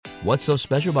What's so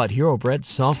special about Hero Bread's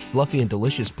soft, fluffy, and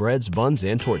delicious breads, buns,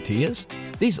 and tortillas?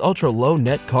 These ultra-low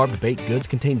net-carb baked goods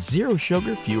contain zero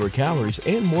sugar, fewer calories,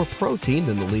 and more protein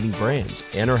than the leading brands,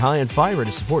 and are high in fiber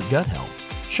to support gut health.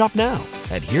 Shop now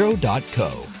at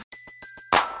Hero.co.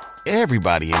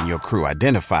 Everybody in your crew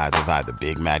identifies as either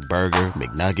Big Mac Burger,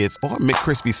 McNuggets, or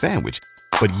McCrispy Sandwich.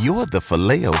 But you're the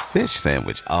Filet-O-Fish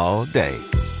Sandwich all day.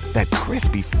 That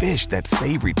crispy fish, that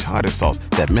savory tartar sauce,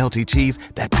 that melty cheese,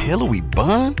 that pillowy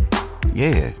bun.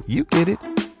 Yeah, you get it.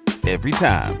 Every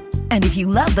time. And if you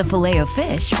love the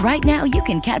Filet-O-Fish, right now you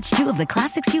can catch two of the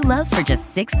classics you love for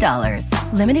just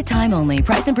 $6. Limited time only.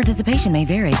 Price and participation may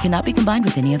vary. Cannot be combined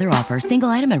with any other offer. Single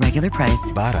item at regular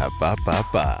price.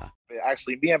 Ba-da-ba-ba-ba.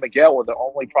 Actually, me and Miguel were the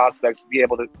only prospects to be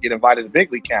able to get invited to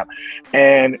big league camp.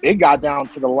 And it got down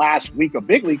to the last week of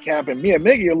big league camp, and me and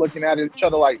Miggy are looking at each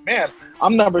other like, man,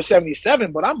 I'm number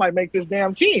 77, but I might make this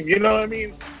damn team. You know what I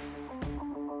mean?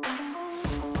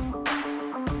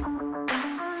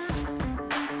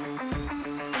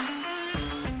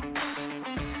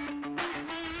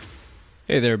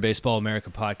 Hey there, Baseball America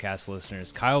podcast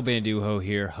listeners. Kyle Banduho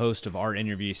here, host of our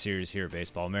interview series here at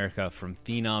Baseball America, From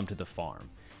Phenom to the Farm.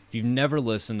 If you've never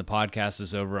listened, the podcast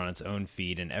is over on its own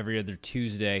feed, and every other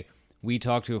Tuesday, we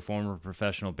talk to a former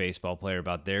professional baseball player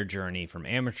about their journey from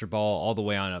amateur ball all the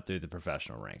way on up through the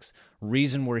professional ranks.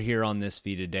 Reason we're here on this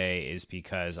feed today is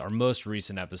because our most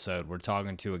recent episode, we're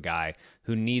talking to a guy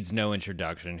who needs no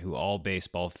introduction, who all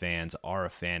baseball fans are a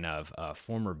fan of,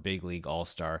 former big league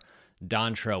all-star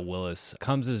Dontrelle Willis.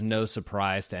 Comes as no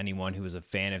surprise to anyone who was a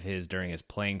fan of his during his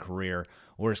playing career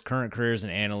or his current career as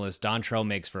an analyst. Dontrelle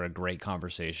makes for a great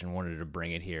conversation. Wanted to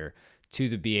bring it here to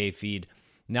the BA feed.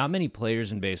 Not many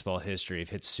players in baseball history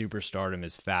have hit superstardom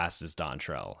as fast as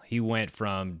Dontrelle. He went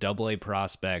from AA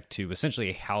prospect to essentially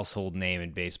a household name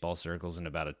in baseball circles in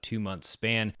about a 2-month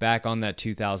span, back on that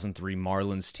 2003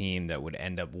 Marlins team that would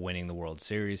end up winning the World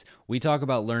Series. We talk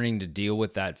about learning to deal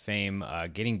with that fame,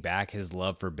 getting back his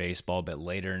love for baseball a bit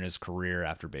later in his career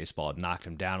after baseball had knocked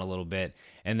him down a little bit,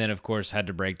 and then, of course, had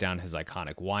to break down his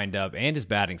iconic windup and his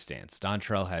batting stance.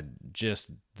 Dontrelle had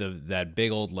just that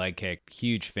big old leg kick.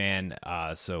 Huge fan.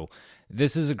 So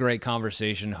this is a great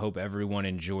conversation. Hope everyone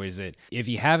enjoys it. If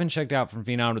you haven't checked out From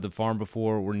Phenom to the Farm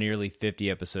before, we're nearly 50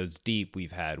 episodes deep.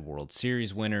 We've had World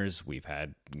Series winners. We've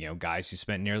had guys who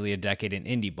spent nearly a decade in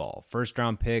indie ball, first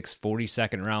round picks,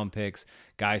 42nd round picks,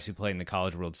 guys who played in the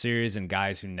College World Series, and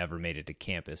guys who never made it to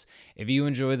campus. If you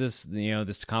enjoy this,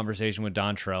 this conversation with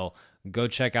Dontrelle, go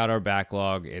check out our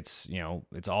backlog. It's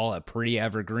all a pretty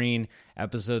evergreen.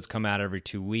 Episodes come out every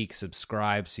 2 weeks.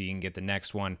 Subscribe so you can get the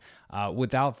next one.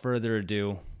 Without further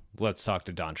ado, let's talk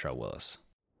to Dontrelle Willis.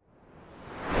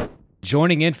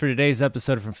 Joining in for today's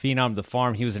episode From Phenom to the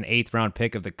Farm, he was an 8th round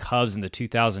pick of the Cubs in the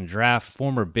 2000 draft.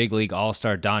 Former big league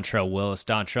all-star Dontrelle Willis.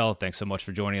 Dontrelle, thanks so much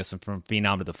for joining us From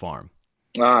Phenom to the Farm.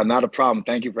 Not a problem.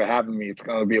 Thank you for having me. It's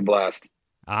going to be a blast.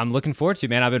 I'm looking forward to it,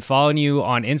 man. I've been following you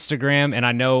on Instagram, and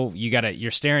I know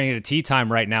you're staring at a tee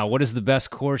time right now. What is the best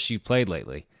course you played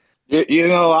lately?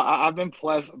 I've been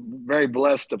very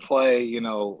blessed to play.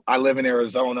 I live in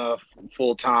Arizona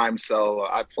full time, so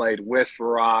I played Whisper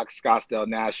Rock, Scottsdale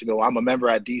National. I'm a member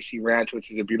at DC Ranch,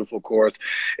 which is a beautiful course.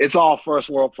 It's all first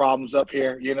world problems up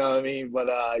here, you know what I mean? But,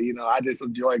 I just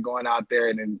enjoy going out there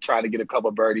and then trying to get a couple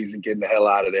birdies and getting the hell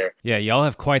out of there. Yeah, y'all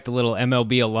have quite the little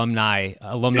MLB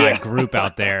alumni group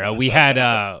out there. We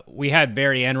had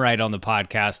Barry Enright on the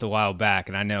podcast a while back,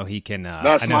 and I know he can.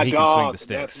 That's my dog. Can swing the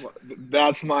sticks.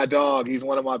 That's my dog. He's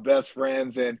one of my best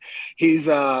friends, and he's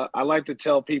I like to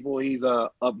tell people he's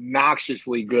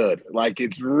obnoxiously good. Like,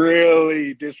 it's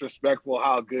really disrespectful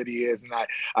how good he is, and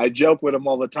I joke with him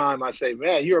all the time. I say,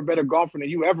 man, you're a better golfer than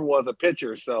you ever was a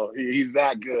pitcher. So he's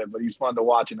that good, but he's fun to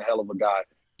watch and a hell of a guy.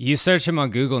 You search him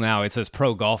on Google now, it says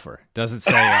pro golfer. Doesn't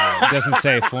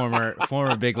say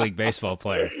former big league baseball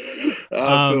player.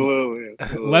 Absolutely.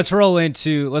 Let's roll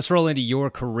into your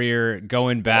career,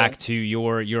 going back to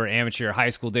your amateur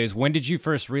high school days. When did you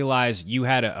first realize you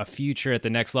had a future at the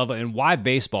next level, and why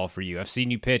baseball for you? I've seen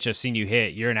you pitch, I've seen you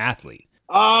hit. You're an athlete.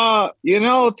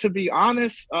 To be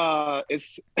honest,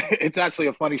 it's actually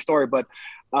a funny story, but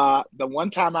the one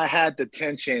time I had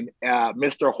detention,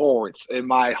 Mr. Horwitz, in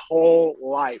my whole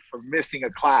life for missing a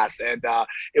class. And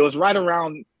it was right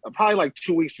around probably like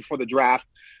 2 weeks before the draft.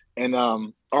 And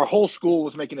our whole school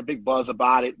was making a big buzz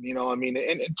about it. You know what I mean?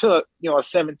 And to, a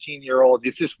 17-year-old,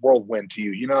 it's just whirlwind to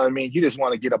you. You know what I mean? You just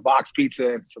want to get a box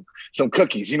pizza and some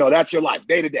cookies. That's your life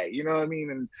day to day. You know what I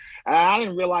mean? And I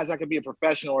didn't realize I could be a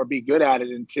professional or be good at it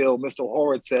until Mr.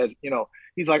 Horwitz said,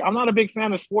 he's like, I'm not a big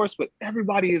fan of sports, but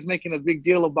everybody is making a big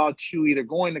deal about you either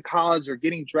going to college or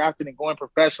getting drafted and going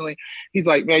professionally. He's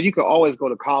like, man, you could always go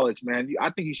to college, man. I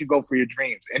think you should go for your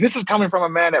dreams. And this is coming from a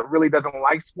man that really doesn't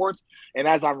like sports. And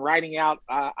as I'm writing out,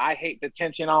 I hate the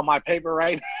tension on my paper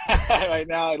right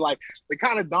now. Like, it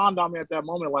kind of dawned on me at that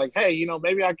moment, like, hey,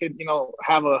 maybe I could,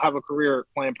 have a career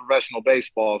playing professional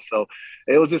baseball. So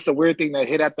it was just a weird thing that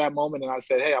hit at that moment. And I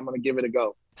said, hey, I'm going to give it a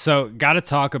go. So got to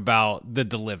talk about the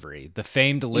delivery, the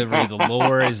famed delivery. The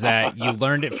lore is that you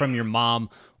learned it from your mom.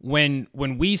 When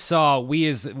we saw, we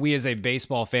as a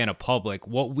baseball fan of public,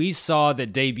 what we saw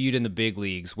that debuted in the big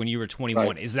leagues when you were 21,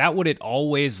 right. Is that what it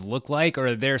always looked like, or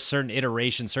are there certain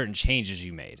iterations, certain changes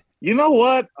you made? You know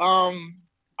what?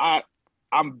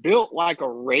 I'm built like a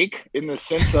rake in the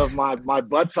sense of my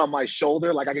butt's on my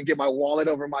shoulder. Like I can get my wallet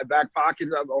over my back pocket,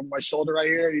 over my shoulder right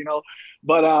here,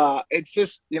 But it's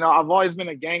just, I've always been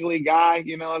a gangly guy,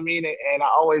 you know what I mean? And I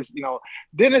always,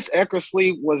 Dennis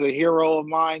Eckersley was a hero of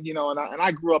mine, and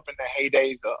I grew up in the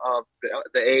heydays of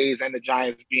the A's and the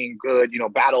Giants being good,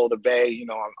 Battle of the Bay,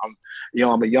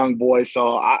 I'm a young boy.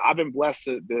 So I've been blessed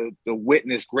to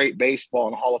witness great baseball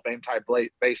and Hall of Fame type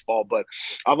baseball. But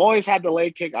I've always had the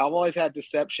leg kick. I've always had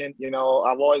deception, I've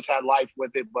always had life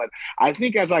with it. But I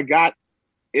think as I got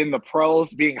in the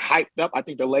pros being hyped up, I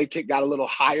think the leg kick got a little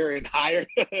higher and higher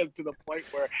to the point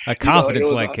where a confidence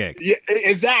leg kick. Yeah,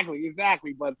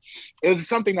 exactly. But it was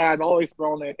something that I've always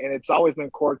thrown it, and it's always been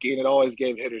quirky, and it always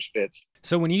gave hitters fits.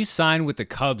 So when you signed with the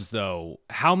Cubs, though,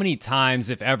 how many times,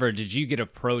 if ever, did you get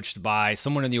approached by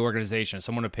someone in the organization,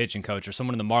 someone a pitching coach, or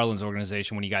someone in the Marlins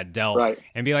organization when you got dealt, right,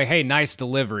 and be like, "Hey, nice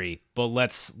delivery, but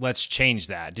let's change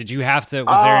that"? Did you have to?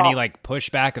 Was there any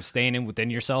pushback of staying in within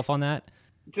yourself on that?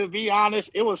 To be honest,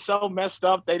 it was so messed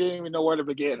up, they didn't even know where to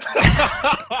begin.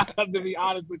 To be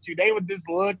honest with you, they would just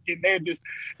look and they're just,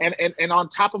 and on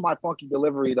top of my funky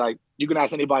delivery, like you can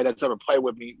ask anybody that's ever played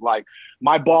with me, like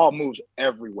my ball moves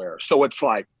everywhere. So it's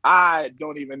like, I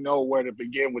don't even know where to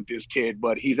begin with this kid,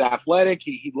 but he's athletic.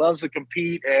 He loves to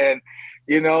compete, and,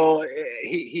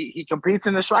 he competes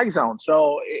in the strike zone.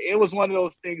 So it was one of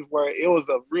those things where it was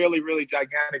a really, really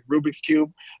gigantic Rubik's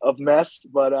Cube of mess,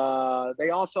 but they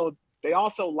also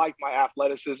like my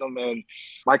athleticism and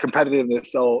my competitiveness.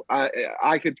 So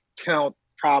I could count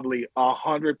probably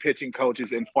 100 pitching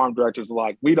coaches and farm directors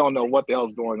like, we don't know what the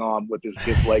hell's going on with this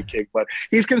leg kick, but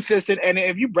he's consistent. And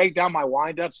if you break down my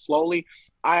windup slowly,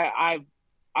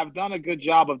 I've done a good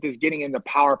job of just getting into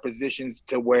power positions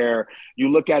to where you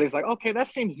look at it, it's like, okay, that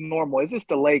seems normal. Is this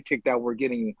the leg kick that we're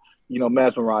getting,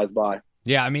 mesmerized by?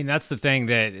 Yeah, I mean, that's the thing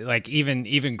that,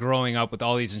 even growing up with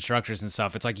all these instructors and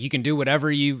stuff, it's like you can do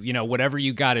whatever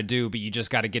you got to do, but you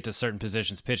just got to get to certain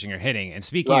positions, pitching or hitting. And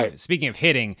speaking of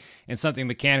hitting and something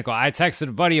mechanical, I texted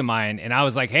a buddy of mine, and I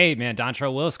was like, hey, man,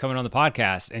 Dontrelle Willis coming on the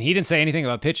podcast. And he didn't say anything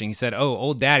about pitching. He said, oh,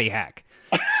 old daddy hack.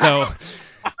 So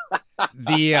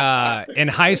in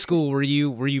high school, were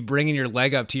you bringing your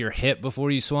leg up to your hip before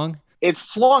you swung? It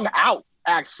swung out.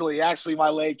 Actually, my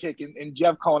leg kick, and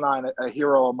Jeff Conine, a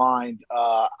hero of mine,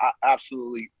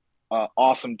 absolutely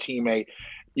awesome teammate.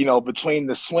 Between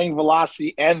the swing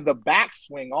velocity and the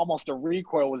backswing, almost the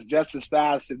recoil was just as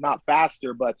fast, if not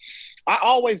faster. But I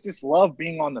always just loved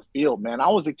being on the field, man. I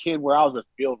was a kid where I was a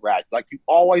field rat. Like, you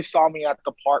always saw me at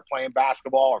the park playing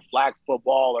basketball or flag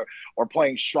football or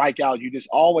playing strikeout. You just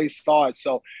always saw it.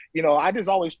 So, I just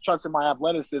always trusted my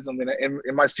athleticism. And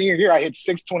in my senior year, I hit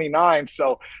 629.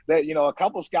 So that, a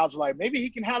couple scouts were like, maybe he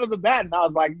can handle the bat. And I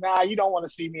was like, nah, you don't want to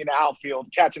see me in the outfield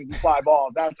catching fly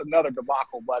balls. That's another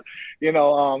debacle. But,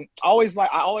 I always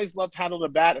loved handling the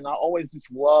bat, and I always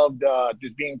just loved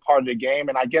just being part of the game.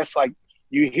 And I guess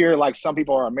you hear some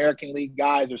people are American League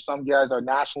guys or some guys are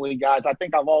National League guys. I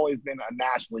think I've always been a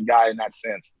National League guy in that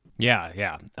sense.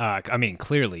 Yeah. I mean,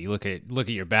 clearly, you look at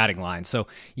your batting line. So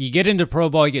you get into pro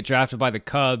ball, you get drafted by the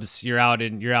Cubs. You're out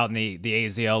in the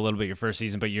AZL a little bit your first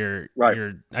season, but you're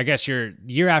I guess your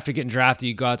year after getting drafted,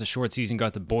 you got the short season,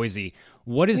 got to Boise.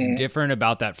 What is different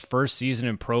about that first season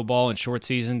in pro ball and short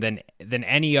season than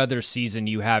any other season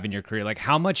you have in your career? Like,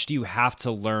 how much do you have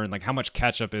to learn? Like, how much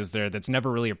catch up is there that's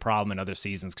never really a problem in other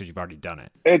seasons because you've already done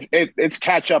it? It's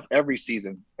catch up every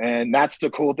season. And that's the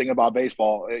cool thing about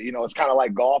baseball. It's kind of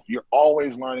like golf. You're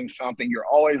always learning something. You're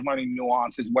always learning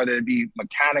nuances, whether it be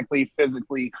mechanically,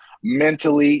 physically,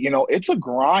 mentally. It's a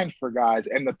grind for guys,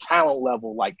 and the talent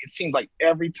level. Like, it seems like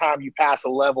every time you pass a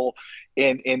level,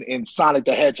 in Sonic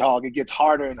the Hedgehog. It gets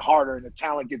harder and harder, and the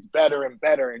talent gets better and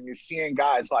better. And you're seeing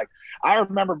guys like, I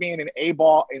remember being in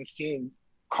A-ball and seeing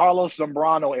Carlos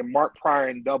Zambrano and Mark Pryor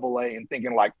in Double-A and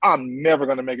thinking like, I'm never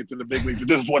going to make it to the big leagues.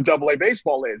 This is what Double-A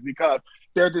baseball is, because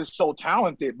they're just so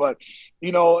talented. But,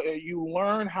 you know, you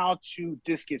learn how to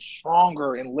just get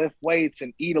stronger and lift weights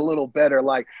and eat a little better.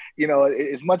 Like, you know,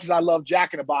 as much as I love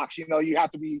Jack in the Box, you know, you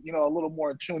have to be, you know, a little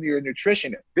more in tune to your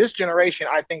nutrition. This generation,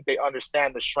 I think they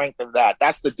understand the strength of that.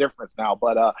 That's the difference now.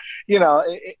 But, you know,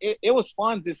 it was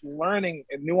fun just learning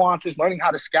nuances, learning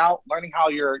how to scout, learning how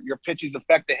your pitches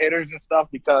affect the hitters and stuff,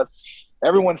 because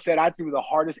everyone said I threw the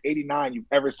hardest 89 you've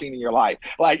ever seen in your life.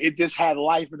 Like, it just had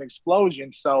life and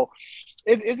explosion. So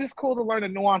it's just cool to learn the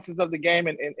nuances of the game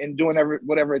and doing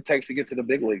whatever it takes to get to the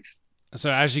big leagues.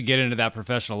 So as you get into that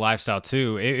professional lifestyle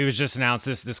too, it was just announced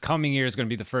this coming year is going to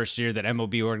be the first year that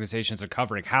MLB organizations are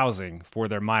covering housing for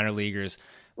their minor leaguers.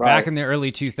 Right. Back in the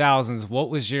early 2000s,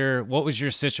 what was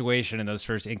your situation in those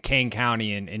first in Kane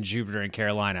County and Jupiter and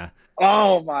Carolina?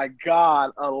 Oh my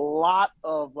God. A lot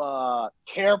of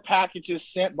care packages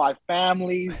sent by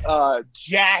families,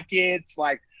 jackets,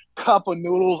 like cup of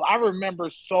noodles. I remember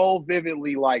so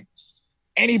vividly, like,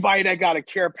 anybody that got a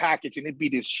care package, and it'd be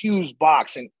this huge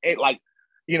box, and it, like,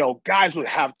 you know, guys would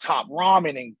have top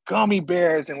ramen and gummy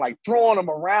bears and like throwing them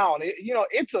around. You know,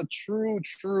 it's a true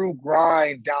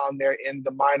grind down there in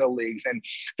the minor leagues. And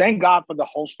thank God for the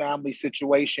host family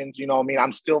situations. You know what I mean?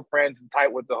 I'm still friends and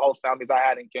tight with the host families I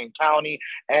had in Kane County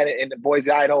and in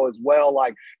Boise, Idaho as well.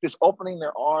 Like, just opening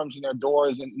their arms and their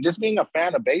doors and just being a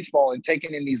fan of baseball and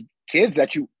taking in these kids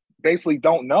that you basically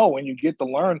don't know, and you get to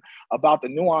learn about the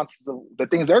nuances of the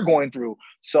things they're going through.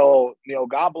 So, you know,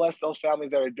 God bless those families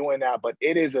that are doing that, but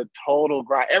it is a total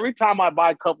grind. Every time I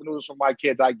buy a cup of noodles for my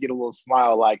kids, I get a little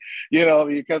smile, like, you know,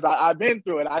 because I've been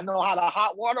through it. I know how the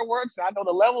hot water works. I know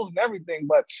the levels and everything,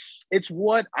 but it's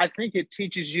what I think it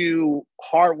teaches you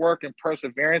hard work and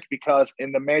perseverance, because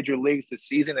in the major leagues, the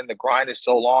season and the grind is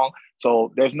so long.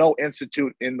 So there's no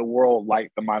institute in the world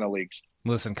like the minor leagues.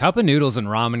 Listen, cup of noodles and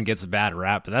ramen gets a bad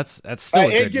rap, but that's still a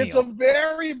good meal. It gets a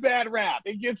very bad rap.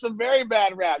 It gets a very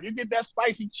bad rap. You get that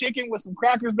spicy chicken with some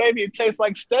crackers, baby, it tastes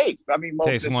like steak. I mean,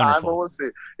 most of the time, but we'll see.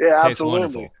 Yeah,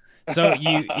 absolutely. So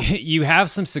you have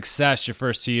some success your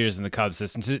first 2 years in the Cubs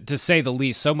system, to say the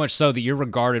least, so much so that you're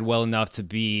regarded well enough to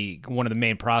be one of the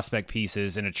main prospect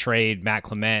pieces in a trade. Matt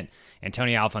Clement,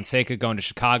 Antonio Alfonseca going to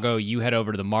Chicago, you head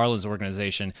over to the Marlins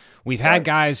organization. We've had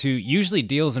guys who usually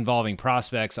deals involving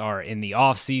prospects are in the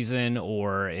offseason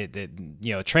or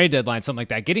trade deadline, something like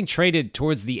that, getting traded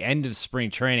towards the end of spring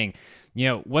training. You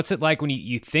know, what's it like when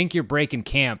you think you're breaking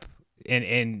camp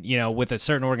and you know, with a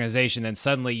certain organization, then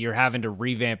suddenly you're having to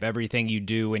revamp everything you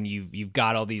do, and you've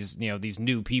got all these, you know, these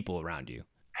new people around you?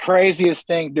 Craziest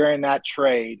thing during that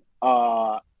trade,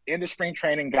 into spring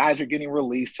training, guys are getting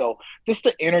released. So just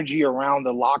the energy around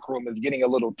the locker room is getting a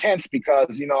little tense,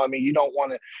 because, you know, I mean, you don't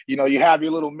want to, you know, you have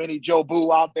your little mini Joe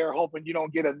Boo out there hoping you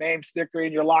don't get a name sticker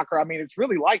in your locker. I mean, it's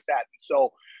really like that.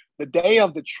 So the day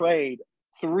of the trade,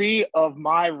 3 of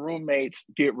my roommates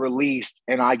get released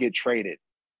and I get traded,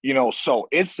 you know, so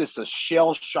it's just a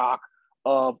shell shock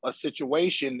of a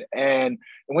situation. And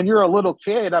when you're a little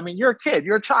kid, I mean, you're a kid,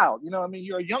 you're a child, you know, I mean,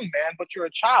 you're a young man, but you're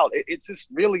a child. It's just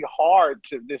really hard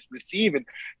to just receive. And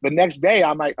the next day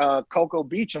I'm at Cocoa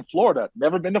Beach in Florida.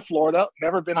 Never been to Florida,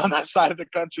 never been on that side of the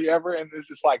country ever. And it's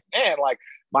just like, man, like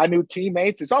my new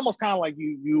teammates, it's almost kind of like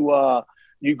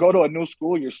you go to a new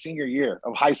school your senior year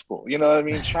of high school, you know what I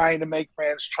mean? Trying to make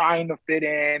friends, trying to fit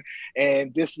in,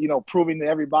 and this, you know, proving to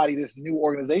everybody, this new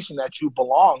organization, that you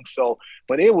belong. So,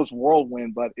 but it was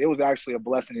whirlwind, but it was actually a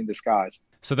blessing in disguise.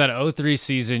 So that 03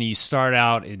 season, you start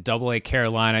out in Double-A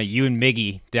Carolina, you and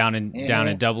Miggy down in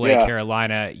Double-A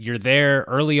Carolina. You're there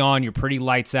early on, you're pretty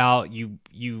lights out. You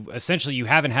essentially, you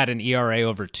haven't had an ERA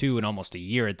over 2 in almost a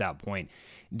year at that point.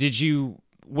 Did you,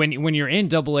 when you're in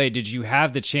Double-A, did you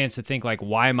have the chance to think, like,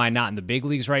 why am I not in the big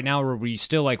leagues right now? Or were you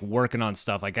still, like, working on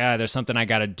stuff like, there's something I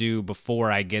got to do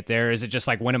before I get there? Is it just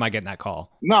like, when am I getting that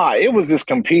call? Nah, it was just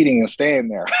competing and staying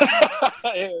there.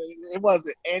 It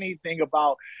wasn't anything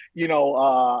about, you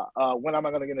know, when am I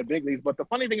going to get in the big leagues? But the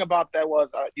funny thing about that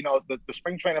was, you know, the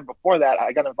spring training before that,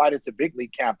 I got invited to big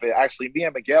league camp. Actually, me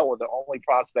and Miguel were the only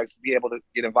prospects to be able to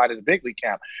get invited to big league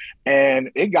camp.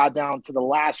 And it got down to the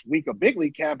last week of big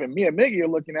league camp, and me and Miggy are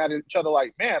looking at each other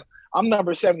like, man, I'm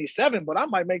number 77, but I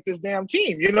might make this damn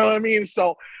team. You know what I mean?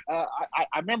 So I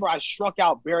remember I struck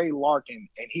out Barry Larkin,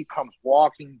 and he comes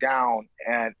walking down,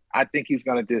 and I think he's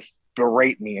going to just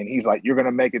berate me. And he's like, you're going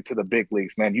to make it to the big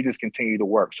leagues, man. You just continue to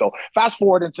work. So fast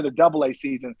forward into the Double-A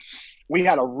season, we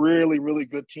had a really, really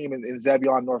good team in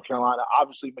Zebulon, North Carolina.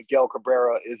 Obviously, Miguel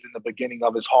Cabrera is in the beginning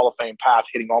of his Hall of Fame path,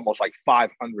 hitting almost like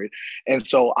 500. And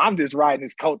so I'm just riding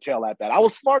his coattail at that. I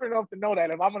was smart enough to know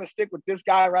that if I'm going to stick with this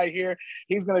guy right here,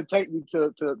 he's going to take me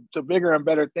to bigger and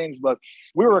better things. But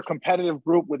we were a competitive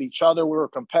group with each other. We were a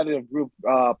competitive group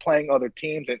playing other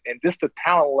teams. And just the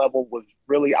talent level was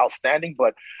really outstanding.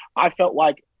 But I felt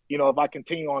like, if I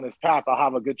continue on this path, I'll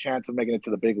have a good chance of making it to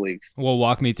the big leagues. Well,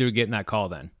 walk me through getting that call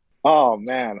then. Oh,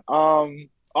 man.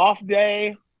 Off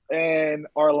day in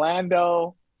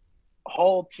Orlando,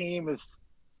 whole team is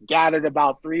gathered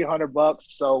about $300.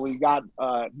 So we got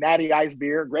Natty Ice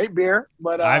beer, great beer.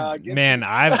 But I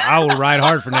will ride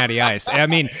hard for Natty Ice. I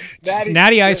mean,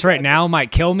 Natty Ice right now might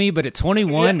kill me, but at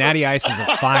 21, Natty Ice is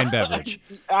a fine beverage.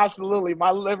 Absolutely. My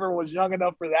liver was young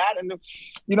enough for that. And,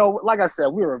 like I said,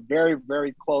 we were a very,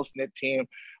 very close-knit team.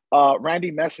 Randy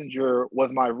Messenger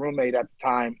was my roommate at the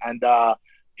time. And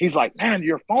he's like, man,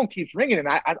 your phone keeps ringing. And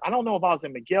I don't know if I was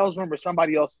in Miguel's room or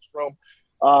somebody else's room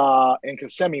in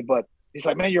Kissimmee, but he's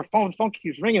like, man, your phone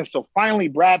keeps ringing. So finally,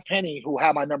 Brad Penny, who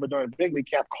had my number during Big League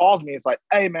Camp, calls me. It's like,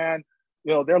 hey, man,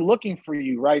 they're looking for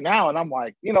you right now. And I'm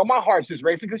like, my heart's just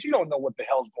racing because you don't know what the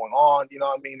hell's going on. You know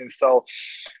what I mean? And so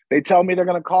they tell me they're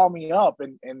going to call me up.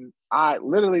 And I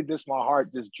literally, my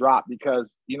heart just dropped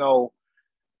because,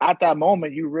 at that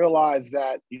moment, you realize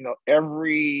that,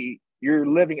 you're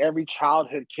living every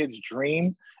childhood kid's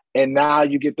dream. And now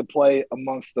you get to play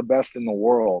amongst the best in the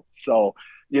world. So,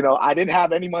 I didn't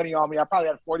have any money on me. I probably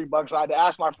had $40. I had to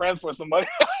ask my friends for some money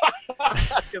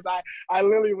because I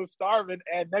literally was starving.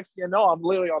 And next thing you know, I'm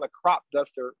literally on a crop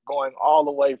duster going all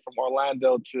the way from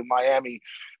Orlando to Miami.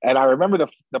 And I remember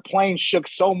the plane shook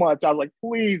so much. I was like,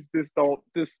 please,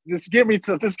 just give me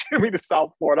to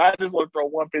South Florida. I just want to throw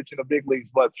one pitch in the big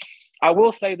leagues. But I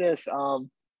will say this,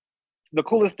 the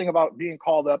coolest thing about being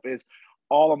called up is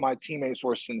all of my teammates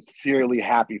were sincerely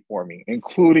happy for me,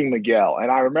 including Miguel.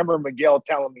 And I remember Miguel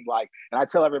telling me, and I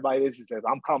tell everybody this, he says,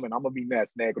 I'm coming. I'm going to be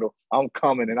next, Negro. I'm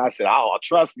coming. And I said, oh,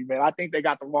 trust me, man. I think they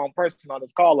got the wrong person on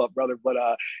this call up, brother. But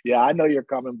yeah, I know you're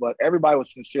coming. But everybody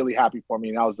was sincerely happy for me.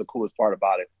 And that was the coolest part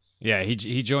about it. Yeah, he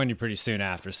joined you pretty soon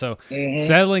after. So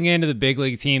settling into the big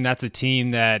league team, that's a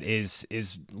team that is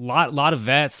lot of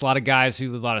vets, a lot of guys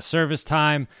who a lot of service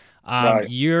time. Right.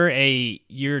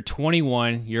 You're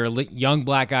 21. You're a young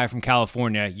black guy from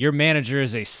California. Your manager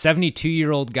is a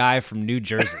 72-year-old guy from New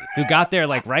Jersey who got there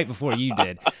right before you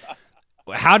did.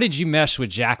 How did you mesh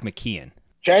with Jack McKeon?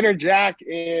 Trainer Jack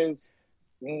is,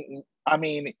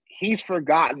 he's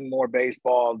forgotten more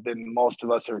baseball than most of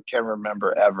us can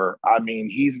remember ever.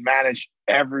 He's managed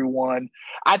everyone.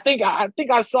 I think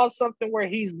I saw something where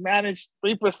he's managed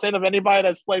 3% of anybody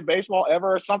that's played baseball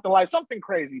ever or something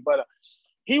crazy. But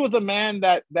he was a man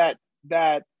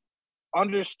that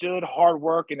understood hard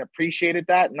work and appreciated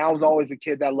that. And I was always a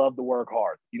kid that loved to work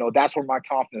hard. That's where my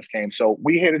confidence came. So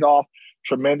we hit it off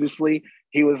tremendously.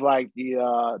 He was like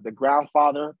the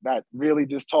grandfather that really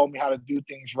just told me how to do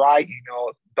things right.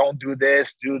 Don't do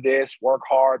this, work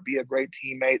hard, be a great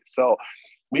teammate. So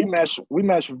we meshed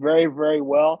very, very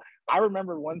well. I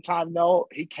remember one time,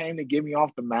 he came to get me off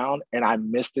the mound and I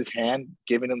missed his hand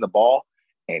giving him the ball.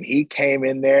 And he came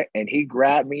in there and he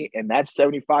grabbed me, and that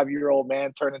 75-year-old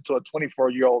man turned into a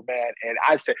 24-year-old man. And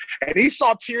and he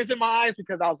saw tears in my eyes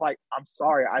because I was like, I'm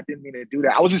sorry, I didn't mean to do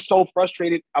that. I was just so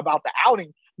frustrated about the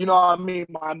outing. My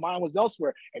mind was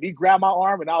elsewhere. And he grabbed my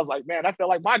arm and I was like, man, I felt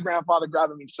like my grandfather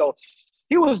grabbing me. So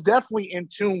he was definitely in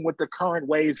tune with the current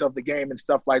ways of the game and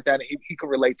stuff like that. And he could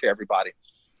relate to everybody.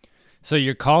 So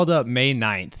you're called up May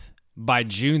 9th. By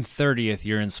June 30th,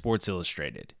 you're in Sports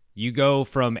Illustrated. You go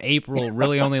from April,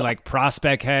 really only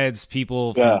prospect heads,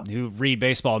 people who read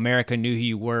Baseball America knew who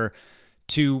you were,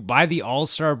 to by the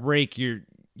All-Star break,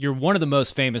 you're one of the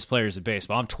most famous players in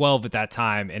baseball. I'm 12 at that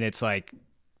time, and it's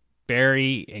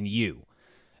Barry and you.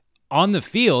 On the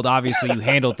field, obviously, you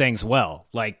handled things well.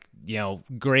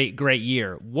 Great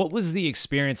year. What was the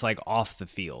experience like off the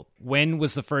field? When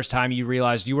was the first time you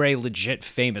realized you were a legit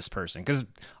famous person? Because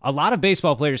a lot of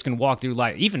baseball players can walk through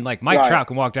life, even Mike Trout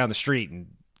can walk down the street and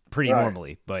pretty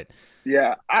normally, but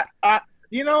yeah,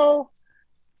 you don't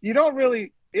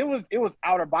really, it was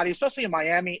outer body, especially in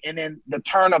Miami, and then the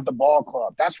turn of the ball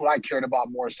club. That's what I cared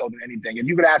about more so than anything. If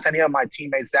you could ask any of my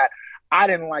teammates that, I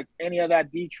didn't like any of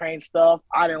that D-Train stuff.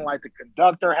 I didn't like the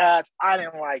conductor hats. I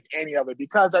didn't like any of it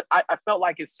because I felt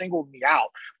like it singled me out.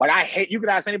 You could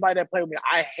ask anybody that played with me.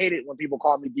 I hated when people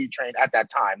called me D-Train at that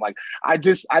time. I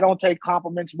don't take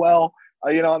compliments well.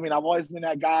 I've always been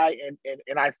that guy,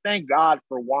 and I thank God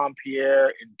for Juan Pierre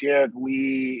and Derek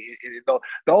Lee.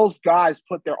 Those guys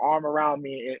put their arm around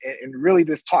me and really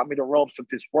just taught me the ropes of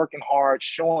just working hard,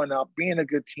 showing up, being a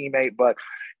good teammate. But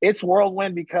it's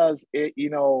whirlwind because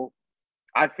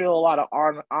I feel a lot of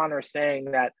honor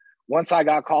saying that once I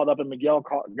got called up and Miguel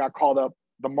got called up,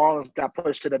 the Marlins got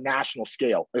pushed to the national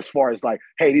scale as far as like,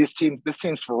 hey, this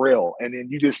team's for real. And then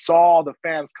you just saw the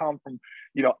fans come from,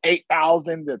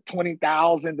 8,000 to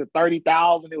 20,000 to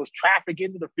 30,000. It was traffic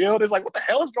into the field. It's like, what the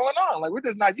hell is going on? Like, we're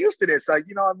just not used to this. Like,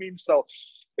 you know what I mean? So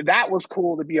that was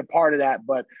cool to be a part of that.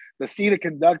 But to see the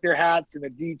conductor hats and the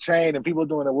D train and people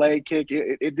doing the leg kick,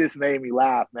 it just made me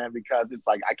laugh, man, because it's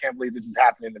like, I can't believe this is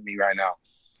happening to me right now.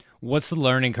 What's the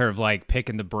learning curve like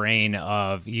picking the brain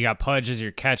of, you got Pudge as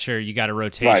your catcher, you got a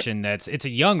rotation right. it's a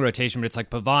young rotation, but it's like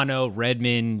Pavano,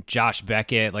 Redmond, Josh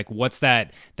Beckett. Like, what's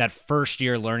that first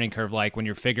year learning curve like when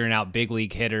you're figuring out big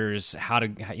league hitters, how to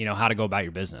go about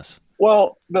your business?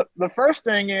 Well, the first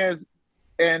thing is,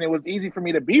 and it was easy for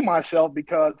me to be myself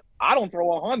because I don't throw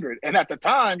 100. And at the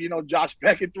time, Josh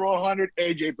Beckett throw 100,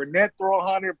 AJ Burnett throw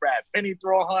 100, Brad Penny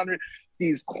throw 100.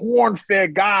 These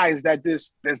corn-fed guys that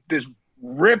this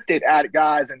ripped it at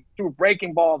guys and threw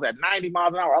breaking balls at 90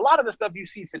 miles an hour. A lot of the stuff you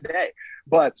see today.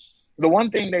 But the one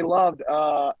thing they loved,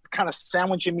 kind of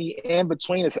sandwiching me in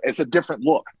between, is a different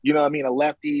look. You know what I mean? A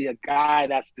lefty, a guy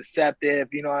that's deceptive,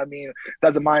 you know what I mean?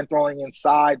 Doesn't mind throwing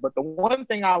inside. But the one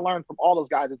thing I learned from all those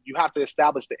guys is you have to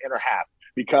establish the inner half,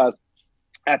 because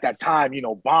at that time,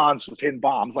 Bonds was hitting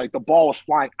bombs. Like, the ball was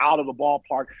flying out of the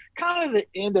ballpark. Kind of the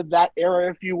end of that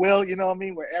era, if you will, you know what I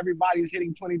mean, where everybody's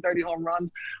hitting 20, 30 home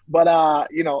runs. But,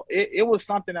 it was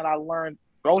something that I learned.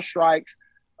 Throw strikes,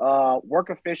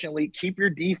 work efficiently, keep your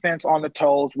defense on the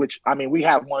toes, which, we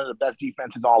have one of the best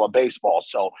defenses in all of baseball.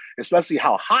 So, especially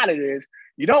how hot it is,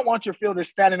 you don't want your fielders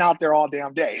standing out there all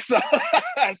damn day. So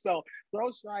throw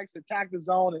strikes, attack the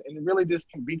zone, and really just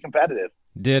be competitive.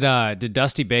 Did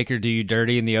Dusty Baker do you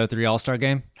dirty in the 2003 All-Star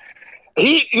game?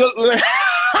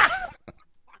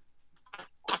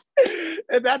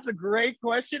 And that's a great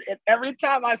question. And every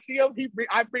time I see him,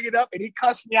 I bring it up, and he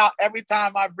cussed me out every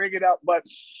time I bring it up. But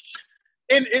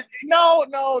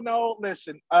no.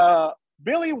 Listen,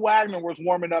 Billy Wagner was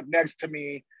warming up next to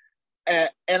me, and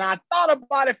I thought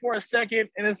about it for a second,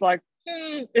 and it's like,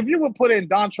 if you would put in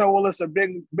Dontrelle Willis or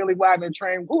Billy Wagner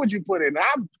train, who would you put in?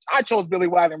 I chose Billy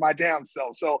Wagner my damn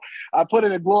self. So I put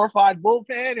in a glorified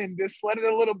bullpen and just slid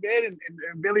it a little bit, and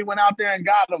Billy went out there and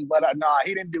got him. But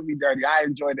he didn't do me dirty. I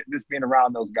enjoyed it, just being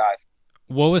around those guys.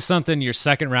 What was something your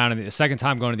second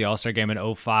time going to the All-Star game in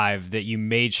 2005 that you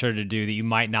made sure to do that you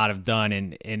might not have done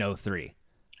in 2003?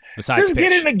 Besides just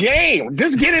get in the game.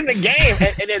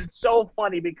 And it's so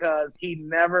funny because he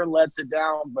never lets it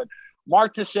down. But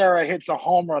Mark Teixeira hits a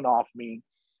home run off me.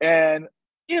 And,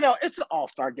 it's an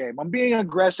all-star game. I'm being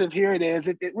aggressive. Here it is.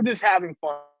 We're just having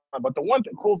fun. But the one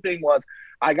cool thing was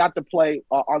I got to play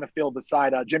on the field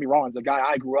beside Jimmy Rollins, a guy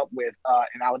I grew up with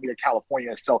in Alameda,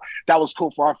 California. So that was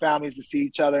cool for our families to see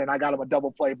each other, and I got him a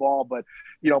double play ball. But,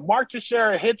 Mark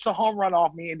Teixeira hits a home run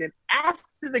off me. And then after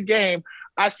the game,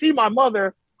 I see my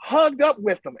mother hugged up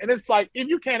with him. And it's like, if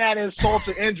you can't add insult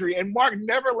to injury, and Mark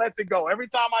never lets it go. Every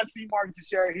time I see Mark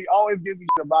Teixeira, he always gives me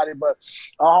shit about it. But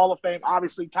a Hall of Fame,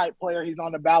 obviously, type player. He's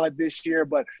on the ballot this year.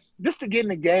 But just to get in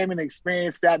the game and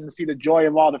experience that and see the joy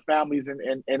of all the families,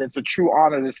 and it's a true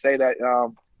honor to say that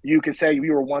you can say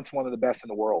you were once one of the best in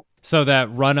the world. So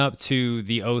that run up to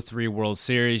the 2003 World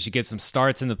Series, you get some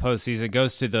starts in the postseason, it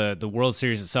goes to the World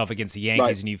Series itself against the Yankees,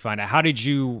 right. And you find out, how did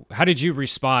you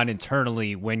respond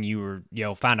internally when you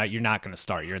were, found out you're not going to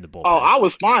start, you're in the bullpen? Oh, I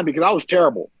was fine because I was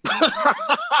terrible.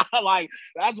 Like,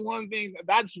 that's one thing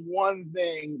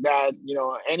that,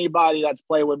 anybody that's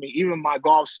played with me, even my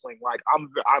golf swing, like,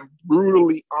 I'm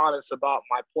brutally honest about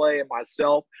my play and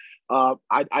myself.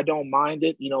 I don't mind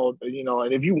it,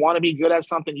 and if you want to be good at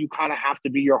something, you kind of have to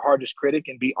be your hardest critic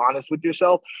and be honest with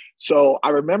yourself. So I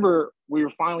remember we were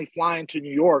finally flying to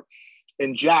New York,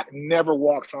 and Jack never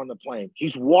walks on the plane.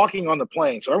 He's walking on the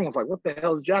plane. So everyone's like, what the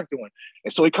hell is Jack doing?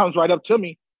 And so he comes right up to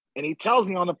me, and he tells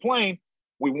me on the plane,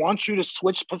 we want you to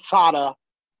switch Posada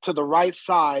to the right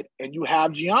side, and you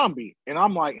have Giambi. And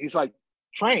I'm like, he's like,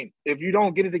 Train, if you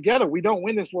don't get it together, we don't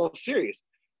win this World Series.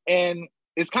 And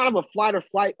it's kind of a flight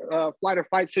or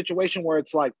fight situation where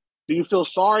it's like, do you feel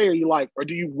sorry or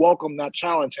do you welcome that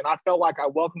challenge? And I felt like I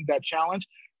welcomed that challenge.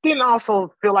 Didn't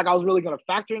also feel like I was really going to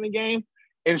factor in the game.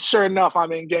 And sure enough,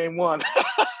 I'm in game one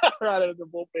right out of the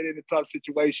bullpen in a tough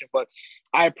situation. But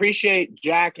I appreciate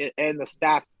Jack and the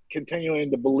staff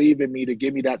continuing to believe in me, to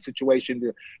give me that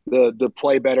situation to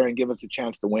play better and give us a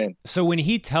chance to win. So when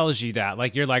he tells you that,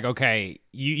 like, you're like, okay,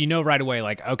 you know right away,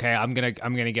 like, okay, I'm gonna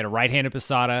get a right-handed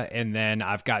Posada, and then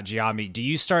I've got Giambi. Do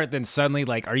you start then suddenly,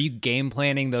 like, are you game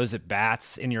planning those at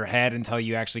bats in your head until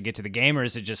you actually get to the game, or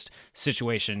is it just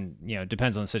situation?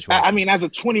 Depends on the situation. I mean, as a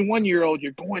 21-year-old,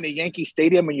 you're going to Yankee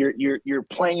Stadium and you're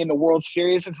playing in the World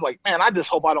Series. It's like, man, I just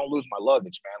hope I don't lose my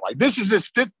luggage, man. Like this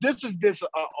is a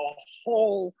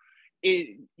whole.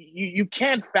 You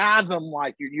can't fathom,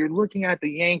 like you're looking at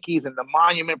the Yankees and the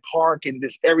Monument Park and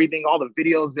this everything, all the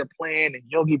videos they're playing, and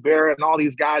Yogi Berra and all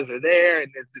these guys are there,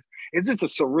 and it's just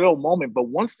a surreal moment. But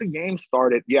once the game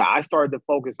started, I started to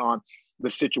focus on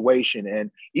the situation, and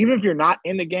even if you're not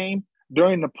in the game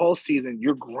during the postseason,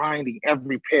 you're grinding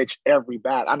every pitch, every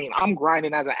bat. I mean, I'm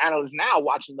grinding as an analyst now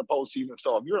watching the postseason.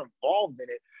 So if you're involved in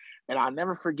it, and I'll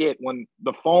never forget when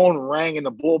the phone rang in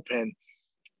the bullpen,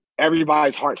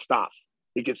 everybody's heart stops.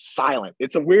 It gets silent.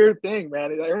 It's a weird thing,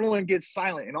 man. Everyone gets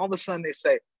silent. And all of a sudden they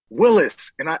say,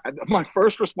 Willis. And my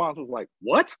first response was like,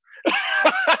 what?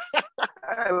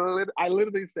 I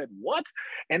literally said, what?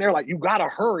 And they're like, you got to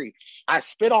hurry. I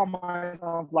spit all my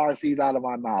sunflower seeds out of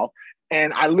my mouth.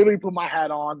 And I literally put my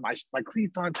hat on, my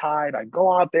cleats untied. I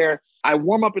go out there. I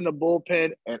warm up in the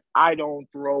bullpen, and I don't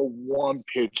throw one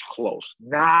pitch close.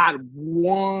 Not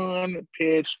one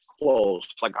pitch close.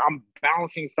 Like I'm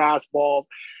bouncing fastballs.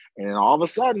 And all of a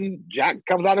sudden, Jack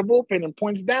comes out of the bullpen and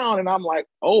points down. And I'm like,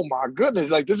 oh, my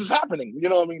goodness, like this is happening. You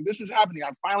know what I mean? This is happening.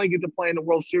 I finally get to play in the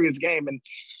World Series game. And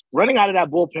running out of that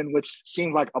bullpen, which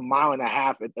seemed like a mile and a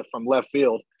half from left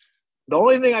field, the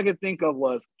only thing I could think of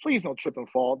was, please don't trip and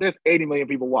fall. There's 80 million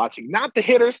people watching. Not the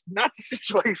hitters, not the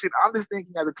situation. I'm just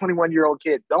thinking as a 21-year-old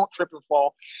kid, don't trip and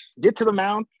fall. Get to the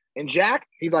mound. And Jack,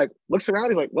 he's like, looks around.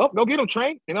 He's like, well, go get him,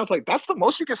 Train. And I was like, that's the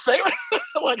most you can say?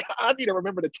 Like, I need to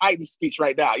remember the Titans speech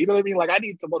right now. You know what I mean? Like, I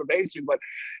need some motivation. But,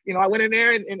 I went in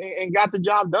there and got the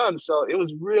job done. So it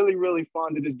was really, really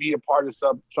fun to just be a part of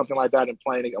something like that and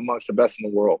playing amongst the best in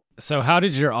the world. So how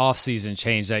did your offseason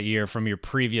change that year from your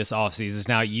previous offseasons?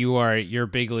 Now you're a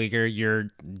big leaguer,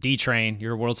 you're D-Train,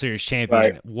 you're a World Series champion.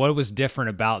 Right. What was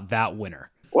different about that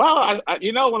winter? Well,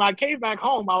 when I came back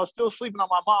home, I was still sleeping on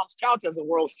my mom's couch as a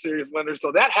World Series winner.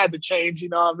 So that had to change.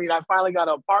 I finally got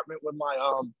an apartment with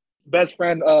my best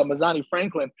friend, Mazzani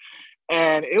Franklin.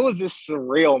 And it was just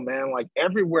surreal, man. Like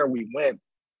everywhere we went,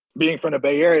 being from the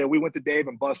Bay Area, we went to Dave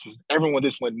 & Buster's. Everyone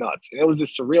just went nuts. And it was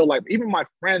just surreal. Like even my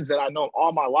friends that I know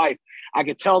all my life, I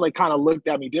could tell they kind of looked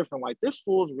at me different. Like this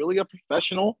fool is really a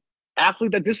professional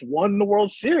athlete that just won the World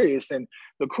Series. And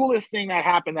the coolest thing that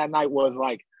happened that night was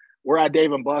like, we're at Dave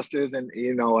 & Buster's and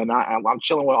I'm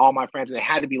chilling with all my friends, and it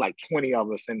had to be like 20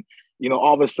 of us. And,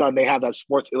 all of a sudden they have that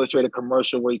Sports Illustrated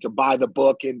commercial where you can buy the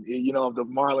book and, the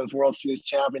Marlins World Series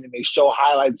champion, and they show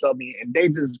highlights of me and they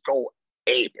just go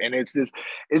ape. And it's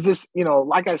just,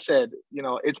 like I said,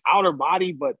 it's outer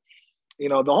body, but,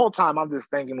 the whole time I'm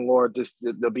just thanking the Lord just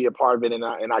to be a part of it, and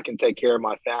I can take care of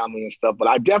my family and stuff. But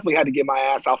I definitely had to get my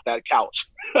ass off that couch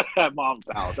at mom's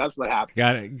house. That's what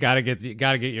happened. Got to get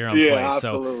your own place. Yeah,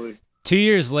 absolutely. So 2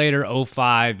 years later,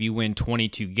 2005, you win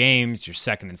 22 games. You're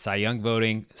second in Cy Young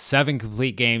voting, 7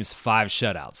 complete games, 5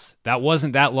 shutouts. That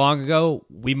wasn't that long ago.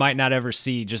 We might not ever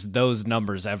see just those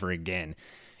numbers ever again.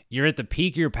 You're at the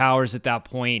peak of your powers at that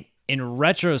point. In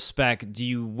retrospect, do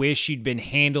you wish you'd been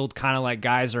handled kind of like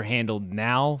guys are handled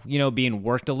now, being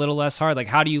worked a little less hard? Like,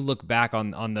 how do you look back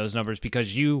on those numbers?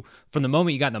 Because you, from the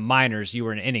moment you got in the minors, you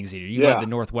were an innings eater. You led the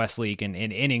Northwest League in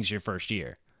innings your first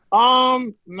year.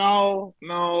 No.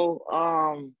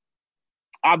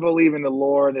 I believe in the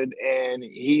Lord, and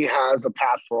He has a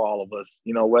path for all of us,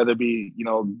 whether it be,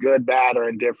 good, bad, or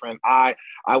indifferent. I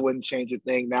wouldn't change a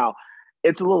thing. Now,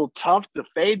 it's a little tough to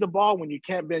fade the ball when you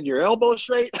can't bend your elbow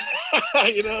straight.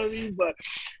 You know what I mean? But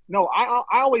no, I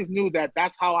always knew that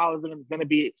that's how I was going to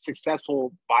be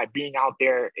successful, by being out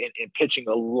there and pitching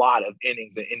a lot of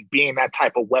innings and being that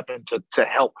type of weapon to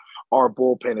help our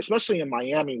bullpen, especially in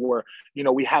Miami, where,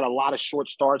 we had a lot of short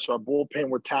starts. Our bullpen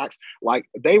were taxed. Like,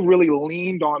 they really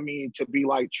leaned on me to be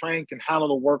like, Train can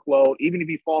handle the workload. Even if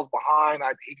he falls behind,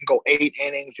 he can go 8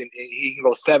 innings and he can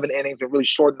go 7 innings and really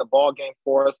shorten the ball game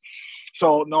for us.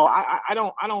 So no, I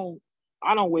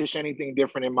don't wish anything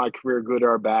different in my career, good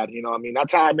or bad.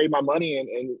 That's how I made my money.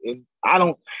 And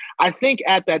I think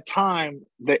at that time,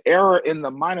 the era in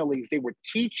the minor leagues, they were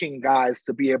teaching guys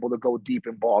to be able to go deep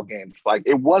in ball games. Like,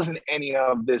 it wasn't any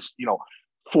of this,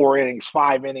 4 innings,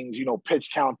 5 innings,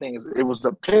 pitch count things. It was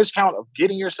the pitch count of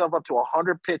getting yourself up to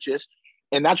 100 pitches,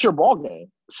 and that's your ball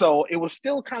game. So it was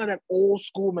still kind of that old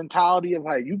school mentality of,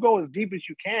 like, you go as deep as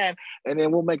you can, and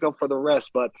then we'll make up for the rest.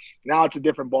 But now it's a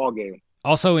different ball game.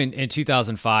 Also in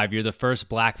 2005, you're the first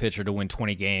black pitcher to win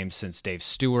 20 games since Dave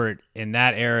Stewart. In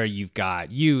that era, you've got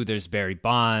there's Barry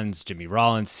Bonds, Jimmy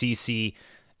Rollins, CeCe.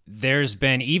 There's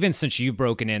been, even since you've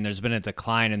broken in, there's been a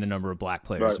decline in the number of black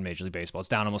players in Major League Baseball. It's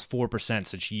down almost 4%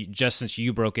 since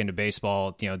you broke into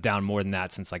baseball, down more than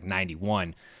that since like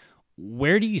 91.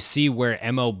 Where do you see where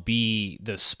MLB,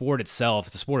 the sport itself,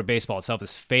 the sport of baseball itself,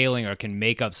 is failing or can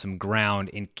make up some ground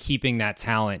in keeping that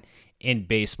talent in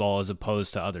baseball as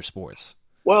opposed to other sports?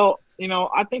 Well,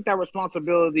 I think that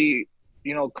responsibility,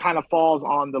 kind of falls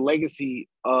on the legacy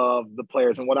of the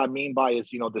players. And what I mean by is,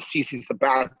 the CeCe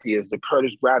Sabathias, the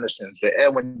Curtis Grandersons, the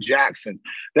Edwin Jacksons.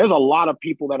 There's a lot of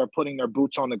people that are putting their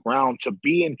boots on the ground to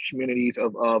be in communities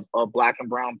of black and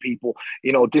brown people,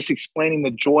 just explaining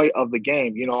the joy of the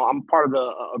game. I'm part of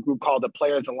a group called the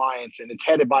Players Alliance, and it's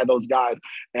headed by those guys.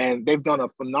 And they've done a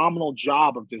phenomenal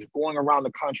job of just going around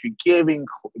the country, giving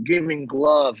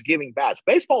gloves, giving bats.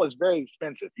 Baseball is very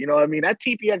expensive. That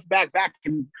TPX back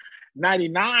in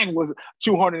 99 was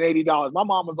 $280. My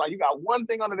mom was like, you got one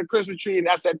thing under the Christmas tree, and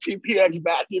that's that TPX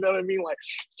bat. You know what I mean?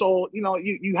 So,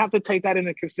 you have to take that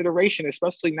into consideration,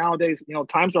 especially nowadays.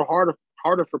 Times are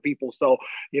harder for people. So,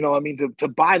 to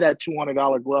buy that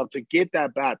 $200 glove, to get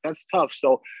that bat, that's tough.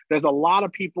 So there's a lot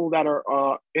of people that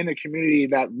are in the community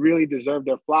that really deserve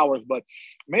their flowers. But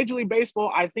Major League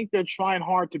Baseball, I think they're trying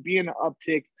hard to be in the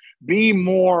uptick, be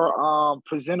more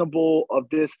presentable of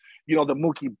this, the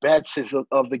Mookie Bettses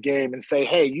of the game, and say,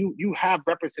 hey, you have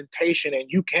representation and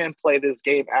you can play this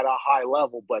game at a high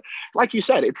level. But like you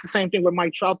said, it's the same thing with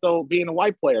Mike Trout, though, being a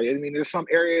white player. I mean, there's some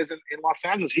areas in Los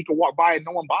Angeles he could walk by and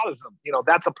no one bothers him.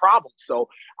 That's a problem. So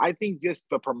I think just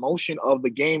the promotion of the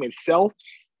game itself,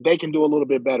 they can do a little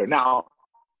bit better. Now,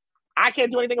 I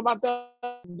can't do anything about that,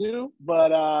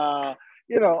 but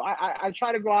I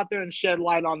try to go out there and shed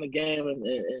light on the game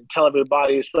and tell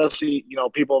everybody, especially,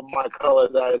 people of my color,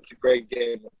 that it's a great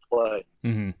game to play.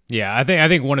 Mm-hmm. Yeah, I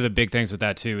think one of the big things with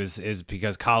that too is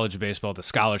because college baseball, the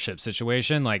scholarship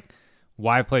situation, like,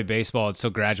 why play baseball and still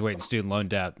graduate in student loan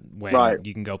debt when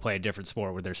you can go play a different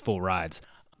sport where there's full rides?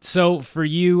 So for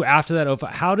you, after that,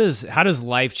 how does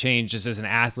life change just as an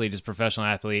athlete, as a professional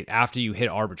athlete, after you hit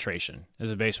arbitration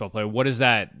as a baseball player? What is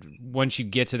that, once you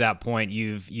get to that point,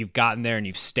 you've gotten there and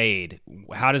you've stayed,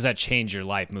 how does that change your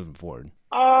life moving forward?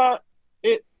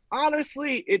 It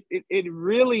honestly, it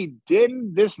really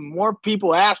didn't. Just more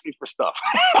people ask me for stuff.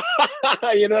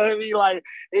 You know what I mean? Like,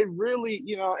 it really,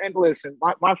 and listen,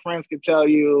 my friends can tell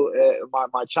you,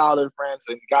 my childhood friends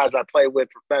and guys I play with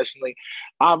professionally,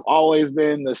 I've always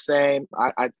been the same.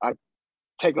 I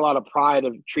take a lot of pride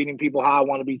of treating people how I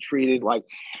want to be treated. Like,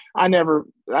 I never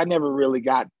really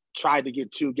tried to get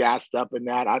too gassed up in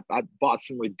that. I bought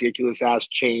some ridiculous ass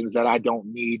chains that I don't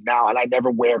need now and I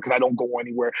never wear because I don't go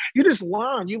anywhere. You just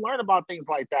learn. You learn about things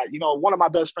like that. One of my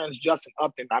best friends, Justin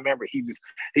Upton, I remember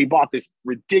he bought this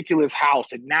ridiculous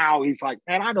house and now he's like,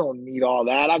 man, I don't need all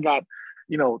that. I got,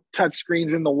 touch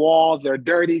screens in the walls. They're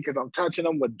dirty because I'm touching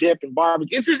them with dip and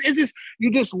barbecue. It's just, you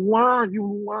just learn,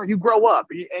 you grow up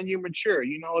and you mature,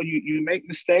 you make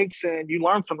mistakes and you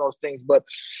learn from those things. But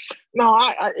no,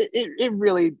 it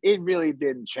really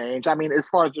didn't change. I mean, as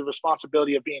far as the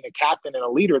responsibility of being a captain and a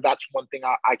leader, that's one thing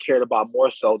I cared about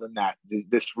more so than that.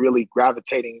 This really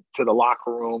gravitating to the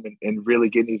locker room and really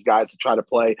getting these guys to try to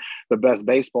play the best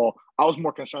baseball. I was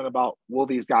more concerned about, will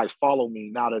these guys follow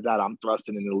me now that I'm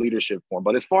thrusting in the leadership form?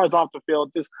 But as far as off the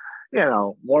field, just,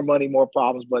 more money, more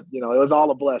problems. But, it was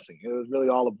all a blessing. It was really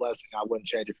all a blessing. I wouldn't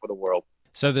change it for the world.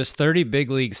 So there's 30 big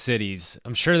league cities.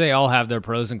 I'm sure they all have their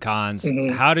pros and cons.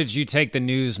 Mm-hmm. How did you take the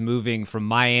news moving from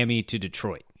Miami to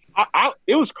Detroit?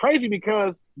 It was crazy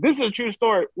because this is a true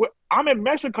story. I'm in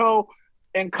Mexico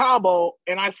in Cabo,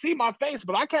 and I see my face,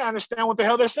 but I can't understand what the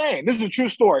hell they're saying. This is a true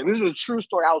story.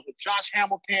 I was with Josh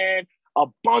Hamilton, a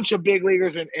bunch of big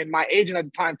leaguers, and my agent at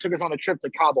the time took us on a trip to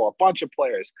Cabo, a bunch of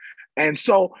players. And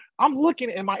so I'm looking,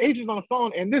 and my agent's on the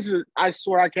phone, and I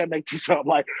swear I can't make this up.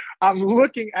 Like, I'm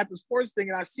looking at the sports thing,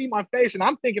 and I see my face, and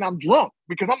I'm thinking I'm drunk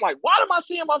because I'm like, why am I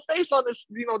seeing my face on this,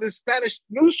 this Spanish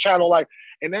news channel? Like,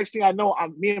 and next thing I know,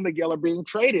 me and Miguel are being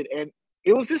traded, and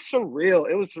it was just surreal.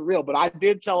 It was surreal. But I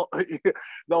did tell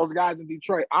those guys in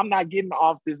Detroit, I'm not getting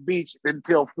off this beach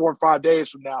until 4 or 5 days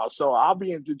from now. So I'll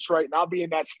be in Detroit and I'll be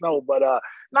in that snow. But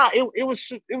it was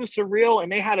surreal.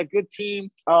 And they had a good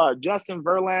team. Justin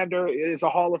Verlander is a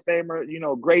Hall of Famer,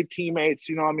 great teammates,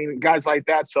 guys like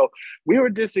that. So we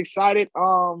were just excited.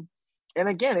 And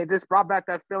again, it just brought back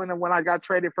that feeling of when I got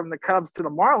traded from the Cubs to the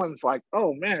Marlins, like,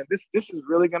 oh man, this is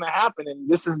really going to happen. And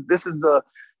this is the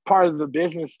part of the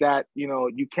business that,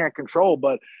 you can't control.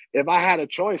 But if I had a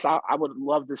choice, I would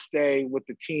love to stay with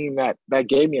the team that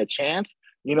gave me a chance,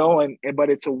 but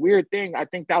it's a weird thing. I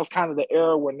think that was kind of the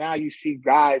era where now you see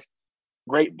guys,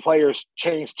 great players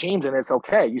change teams and it's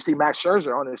okay. You see Max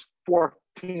Scherzer on his fourth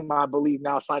team, I believe,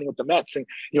 now signing with the Mets, and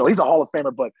he's a Hall of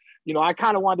Famer. But I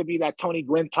kind of wanted to be that Tony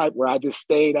Gwynn type where I just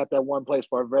stayed at that one place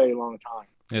for a very long time.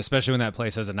 Especially when that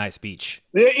place has a nice beach.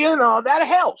 That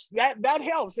helps. That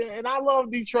helps. And I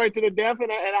love Detroit to the death, and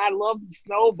I love the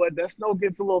snow, but that snow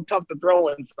gets a little tough to throw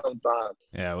in sometimes.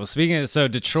 Yeah, well, speaking of, so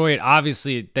Detroit,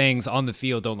 obviously things on the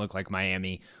field don't look like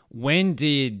Miami. When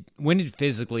did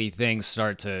physically things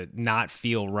start to not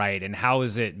feel right, and how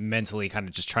is it mentally kind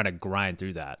of just trying to grind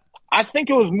through that? I think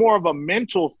it was more of a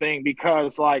mental thing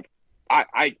because, like,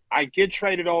 I get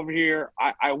traded over here.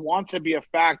 I want to be a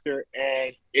factor,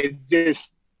 and it just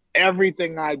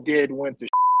everything I did went to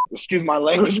excuse my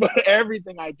language, but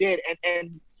everything I did,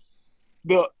 and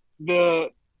the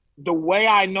way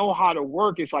I know how to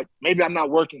work is like maybe I'm not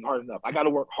working hard enough. I got to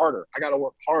work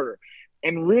harder.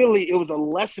 And really, it was a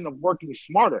lesson of working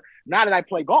smarter. Now that I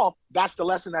play golf, that's the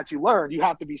lesson that you learn. You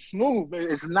have to be smooth.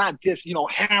 It's not just,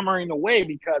 hammering away,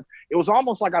 because it was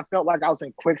almost like I felt like I was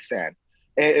in quicksand.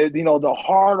 And, the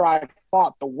harder I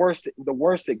fought, the worse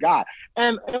it got.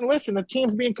 And listen, the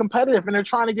team's being competitive and they're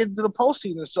trying to get into the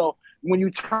postseason. So when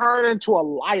you turn into a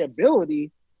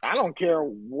liability, I don't care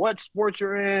what sport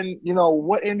you're in,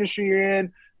 what industry you're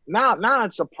in, now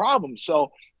it's a problem.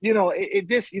 So,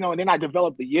 and then I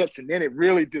developed the yips, and then it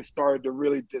really just started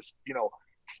to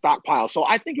stockpile. So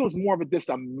I think it was more of just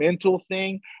a mental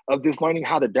thing of just learning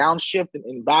how to downshift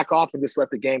and back off and just let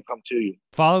the game come to you.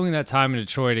 Following that time in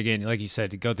Detroit, again, like you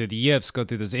said, to go through the yips, go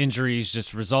through those injuries,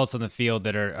 just results on the field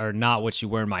that are not what you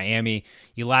were in Miami.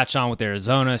 You latch on with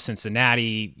Arizona,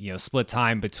 Cincinnati, split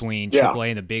time between AAA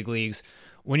and the big leagues.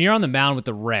 When you're on the mound with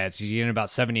the Reds, you get in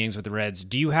about 7 innings with the Reds,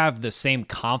 do you have the same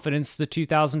confidence the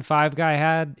 2005 guy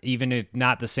had, even if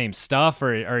not the same stuff,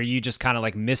 or are you just kind of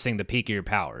like missing the peak of your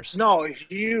powers? No,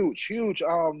 huge.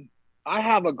 I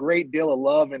have a great deal of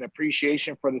love and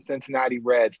appreciation for the Cincinnati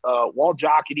Reds. Walt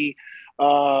Jocketty,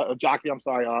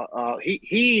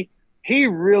 he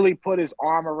really put his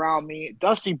arm around me.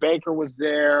 Dusty Baker was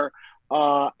there.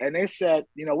 And they said,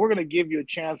 we're going to give you a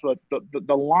chance. But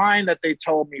the line that they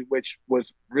told me, which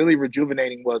was really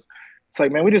rejuvenating, was, it's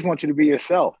like, man, we just want you to be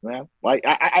yourself, man. Like,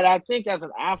 I think as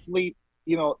an athlete,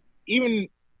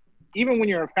 even when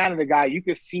you're a fan of the guy, you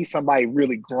could see somebody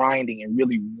really grinding and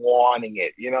really wanting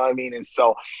it. You know what I mean? And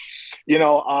so,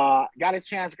 got a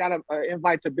chance, got an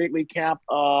invite to big league camp,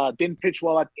 didn't pitch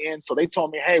well at the end. So they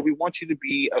told me, hey, we want you to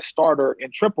be a starter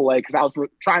in AAA, because I was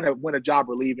trying to win a job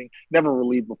relieving, never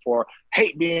relieved before.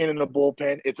 Hate being in the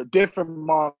bullpen. It's a different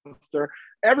monster.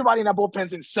 Everybody in that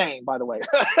bullpen's insane, by the way.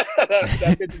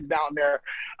 that pitch is down there.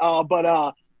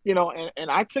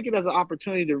 And I took it as an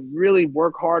opportunity to really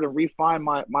work hard and refine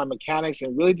my mechanics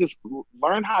and really just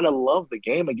learn how to love the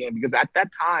game again. Because at that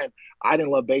time, I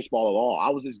didn't love baseball at all.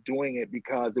 I was just doing it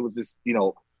because it was just,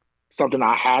 something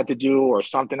I had to do, or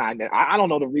something I don't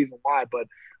know the reason why, but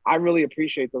I really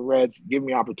appreciate the Reds giving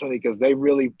me opportunity, because they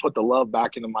really put the love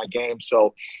back into my game.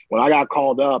 So when I got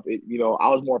called up, I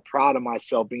was more proud of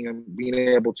myself being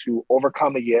able to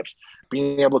overcome the yips,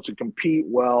 being able to compete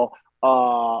well,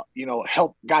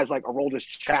 help guys like Aroldis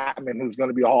Chapman, who's going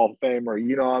to be a Hall of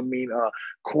Famer,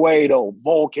 Cueto,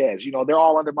 Volquez, they're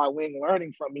all under my wing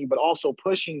learning from me, but also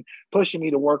pushing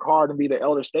me to work hard and be the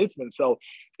elder statesman. So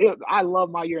I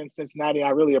love my year in Cincinnati. I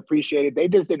really appreciate it. They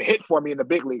just didn't hit for me in the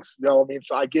big leagues. So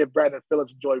I give Brandon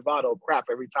Phillips and Joey Votto crap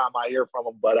every time I hear from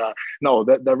them. But no,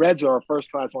 the Reds are a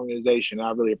first-class organization.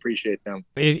 I really appreciate them.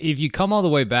 If you come all the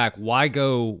way back, why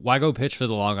go pitch for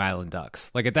the Long Island Ducks?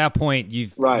 Like, at that point,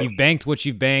 you've banked what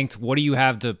you've banked. What do you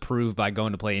have to prove by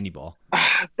going to play indie ball?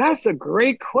 That's a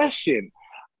great question.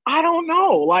 I don't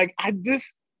know.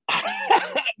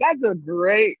 That's a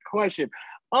great question.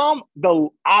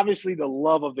 Obviously the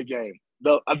love of the game.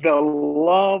 The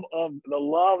love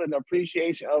and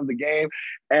appreciation of the game,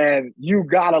 and you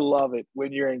gotta love it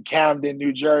when you're in Camden,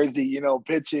 New Jersey,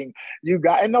 pitching.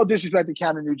 And no disrespect to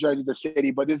Camden, New Jersey, the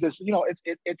city, but it's this,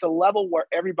 it's a level where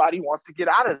everybody wants to get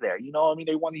out of there.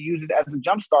 They want to use it as a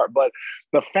jump start, but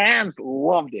the fans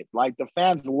loved it. Like, the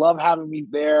fans love having me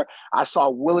there. I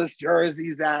saw Willis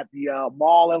jerseys at the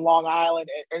mall in Long Island,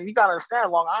 and you gotta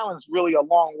understand, Long Island's really a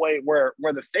long way where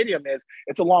the stadium is.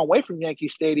 It's a long way from Yankee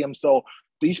Stadium, so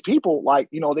these people,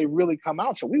 they really come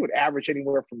out. So we would average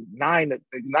anywhere from 9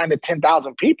 to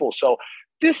 10,000 people. So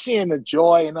just seeing the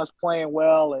joy and us playing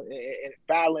well and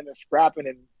battling and scrapping,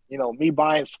 and me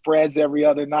buying spreads every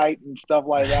other night and stuff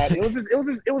like that. It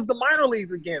was the minor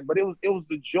leagues again, but it was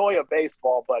the joy of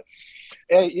baseball. But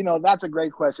that's a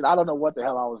great question. I don't know what the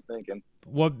hell I was thinking.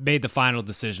 what made the final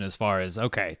decision as far as,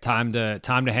 okay, time to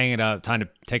hang it up, time to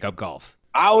take up golf?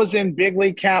 I was in big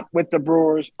league camp with the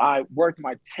Brewers. I worked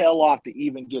my tail off to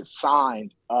even get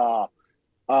signed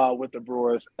with the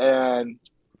Brewers. And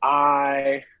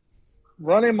I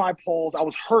running my polls. I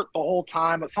was hurt the whole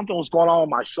time, but something was going on with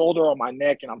my shoulder or my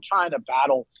neck, and I'm trying to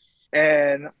battle.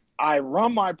 And I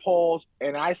run my polls,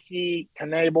 and I see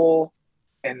Knebel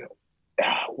and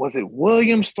was it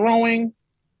Williams throwing?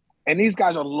 And these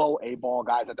guys are low A-ball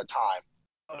guys at the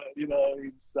time. You know what I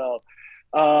mean?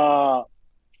 So,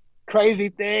 crazy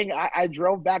thing, I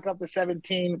drove back up to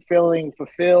 17 feeling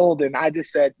fulfilled, and I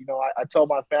just said, you know, I told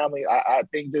my family, I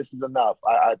think this is enough.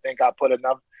 I think I put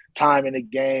enough time in the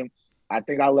game. I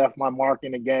think I left my mark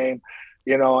in the game,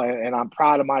 you know, and I'm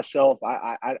proud of myself.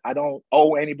 I don't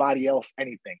owe anybody else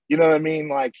anything. You know what I mean?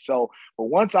 Like, so, but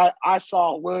once I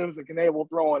saw Williams and Knebel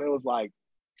throwing, it was like,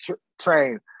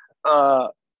 train,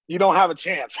 you don't have a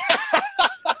chance.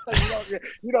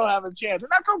 you don't have a chance.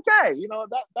 And that's okay. You know,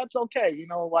 that's okay. You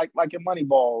know, like in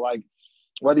Moneyball, like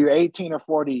whether you're 18 or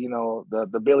 40, you know,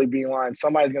 the Billy Beane line,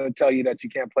 somebody's going to tell you that you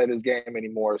can't play this game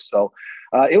anymore. So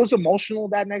it was emotional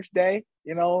that next day,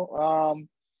 you know,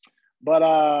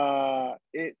 but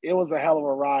it was a hell of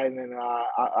a ride. And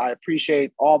I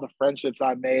appreciate all the friendships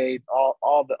I made,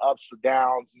 all the ups and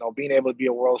downs, you know, being able to be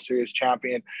a World Series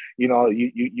champion. You know,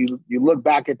 you look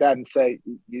back at that and say,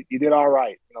 you did all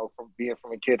right, you know,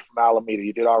 from a kid from Alameda,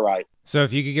 you did all right. So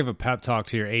if you could give a pep talk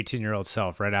to your 18-year-old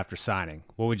self right after signing,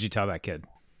 what would you tell that kid?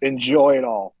 Enjoy it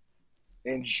all.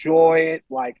 Enjoy it.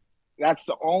 Like, that's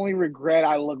the only regret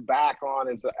I look back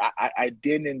on is that I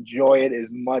didn't enjoy it as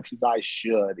much as I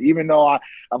should. Even though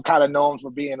I'm kind of known for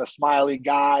being a smiley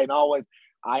guy and always,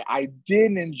 I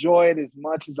didn't enjoy it as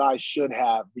much as I should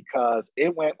have because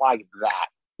it went like that,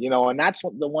 you know, and that's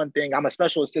the one thing. I'm a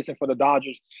special assistant for the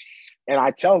Dodgers. And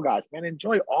I tell guys, man,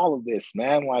 enjoy all of this,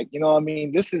 man. Like, you know what I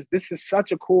mean? This is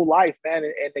such a cool life, man.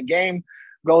 And the game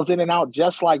goes in and out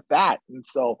just like that. And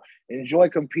so enjoy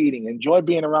competing, enjoy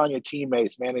being around your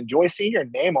teammates, man. Enjoy seeing your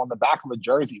name on the back of a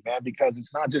jersey, man, because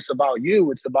it's not just about you.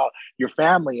 It's about your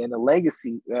family and the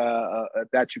legacy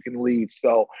that you can leave.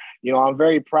 So, you know, I'm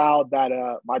very proud that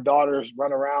my daughters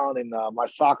run around and my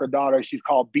soccer daughter, she's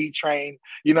called B-Train,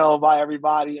 you know, by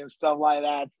everybody and stuff like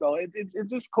that. So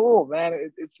it's just cool,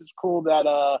 man. It's just cool that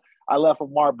I left a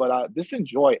mark, but just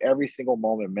enjoy every single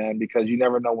moment, man, because you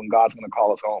never know when God's going to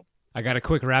call us home. I got a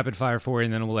quick rapid fire for you,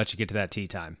 and then we'll let you get to that tee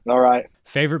time. All right.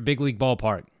 Favorite big league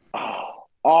ballpark? Oh,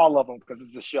 all of them, because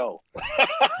it's a show.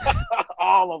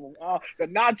 All of them. The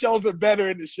nachos are better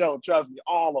in the show. Trust me,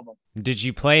 all of them. Did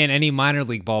you play in any minor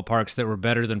league ballparks that were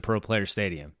better than Pro Player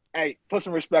Stadium? Hey, put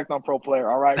some respect on Pro Player,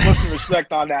 all right? Put some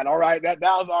respect on that, all right? That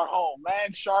was our home.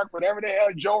 Land Shark, whatever the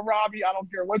hell, Joe Robbie, I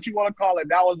don't care what you want to call it.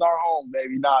 That was our home,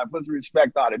 baby. Nah, put some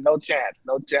respect on it. No chance.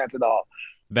 No chance at all.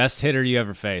 Best hitter you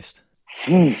ever faced?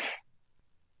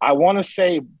 I want to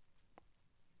say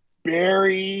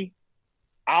Barry,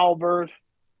 Albert,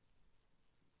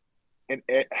 and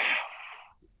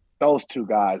those two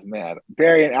guys, man.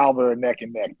 Barry and Albert are neck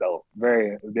and neck, though.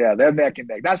 They're neck and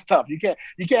neck. That's tough. You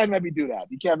can't make me do that.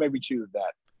 You can't make me choose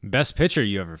that. Best pitcher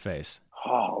you ever face?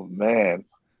 Oh man,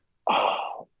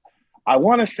 I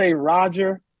want to say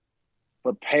Roger,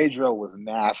 but Pedro was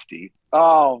nasty.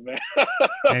 Oh man,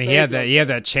 and he had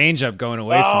that changeup going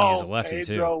away from you as a lefty Pedro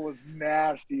too. Pedro was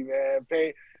nasty, man.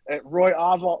 Roy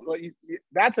Oswalt.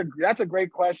 That's a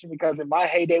great question because in my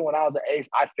heyday when I was an ace,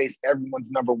 I faced everyone's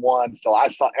number one, so I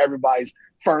saw everybody's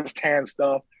firsthand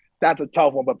stuff. That's a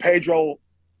tough one, but Pedro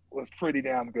was pretty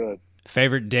damn good.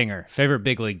 Favorite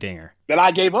big league dinger that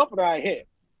I gave up or that I hit?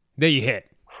 That you hit.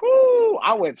 Whew,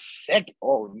 I went second.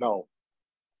 Oh no,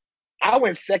 I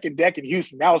went second deck in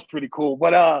Houston. That was pretty cool,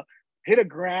 but hit a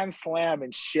grand slam in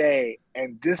Shea,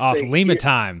 and this off thing Lima here,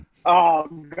 time. Oh,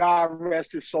 God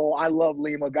rest his soul. I love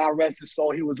Lima. God rest his soul.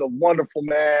 He was a wonderful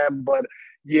man. But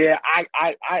yeah,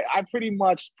 I pretty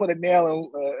much put a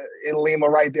nail in Lima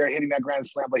right there, hitting that grand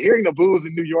slam. But hearing the boos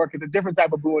in New York is a different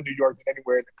type of boo in New York than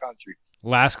anywhere in the country.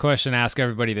 Last question. Ask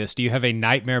everybody this: do you have a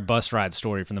nightmare bus ride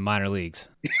story from the minor leagues?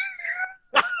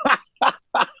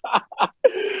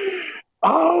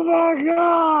 Oh my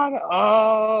God.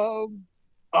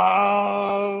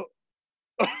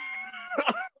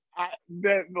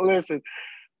 Listen,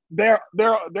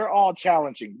 they're all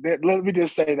challenging. Let me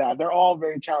just say that they're all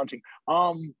very challenging.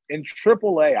 In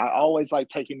AAA, I always like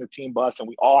taking the team bus, and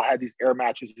we all had these air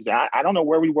mattresses. I don't know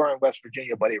where we were in West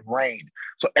Virginia, but it rained,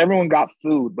 so everyone got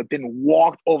food, but then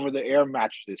walked over the air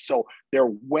mattresses. So they're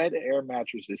wet air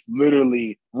mattresses,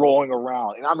 literally rolling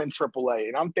around. And I'm in AAA,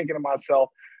 and I'm thinking to myself,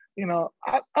 you know,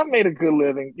 I made a good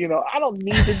living. You know, I don't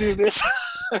need to do this.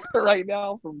 right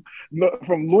now from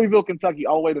Louisville, Kentucky,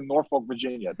 all the way to Norfolk,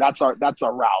 Virginia. That's our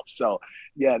route. So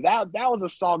yeah, that was a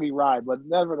soggy ride, but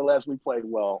nevertheless, we played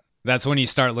well. That's when you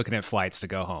start looking at flights to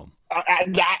go home.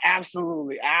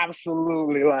 Absolutely.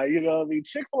 Like, you know, I mean,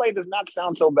 Chick-fil-A does not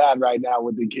sound so bad right now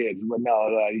with the kids, but no,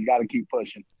 you got to keep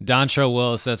pushing. Dontrelle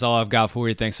Willis, that's all I've got for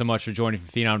you. Thanks so much for joining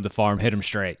Phenom to the Farm. Hit him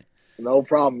straight. No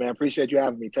problem, man. Appreciate you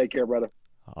having me. Take care, brother.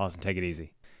 Awesome. Take it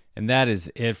easy. And that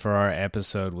is it for our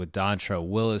episode with Dontrelle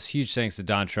Willis. Huge thanks to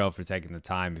Dontrelle for taking the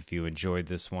time. If you enjoyed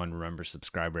this one, remember,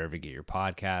 subscribe wherever you get your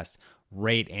podcast,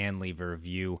 rate and leave a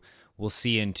review. We'll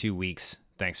see you in 2 weeks.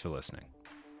 Thanks for listening.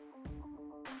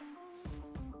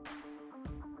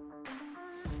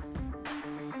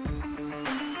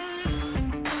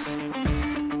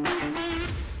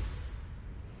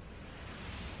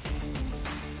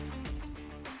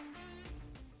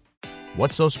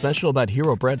 What's so special about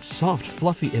Hero Bread's soft,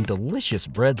 fluffy, and delicious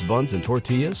breads, buns, and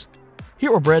tortillas?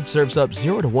 Hero Bread serves up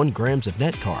 0 to 1 grams of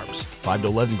net carbs, 5 to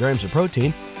 11 grams of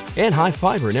protein, and high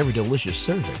fiber in every delicious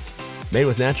serving. Made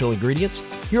with natural ingredients,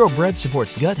 Hero Bread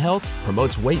supports gut health,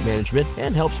 promotes weight management,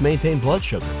 and helps maintain blood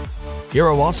sugar.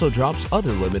 Hero also drops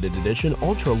other limited edition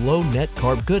ultra-low net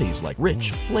carb goodies like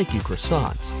rich, flaky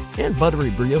croissants and buttery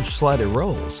brioche slider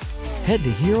rolls. Head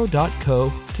to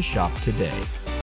hero.co to shop today.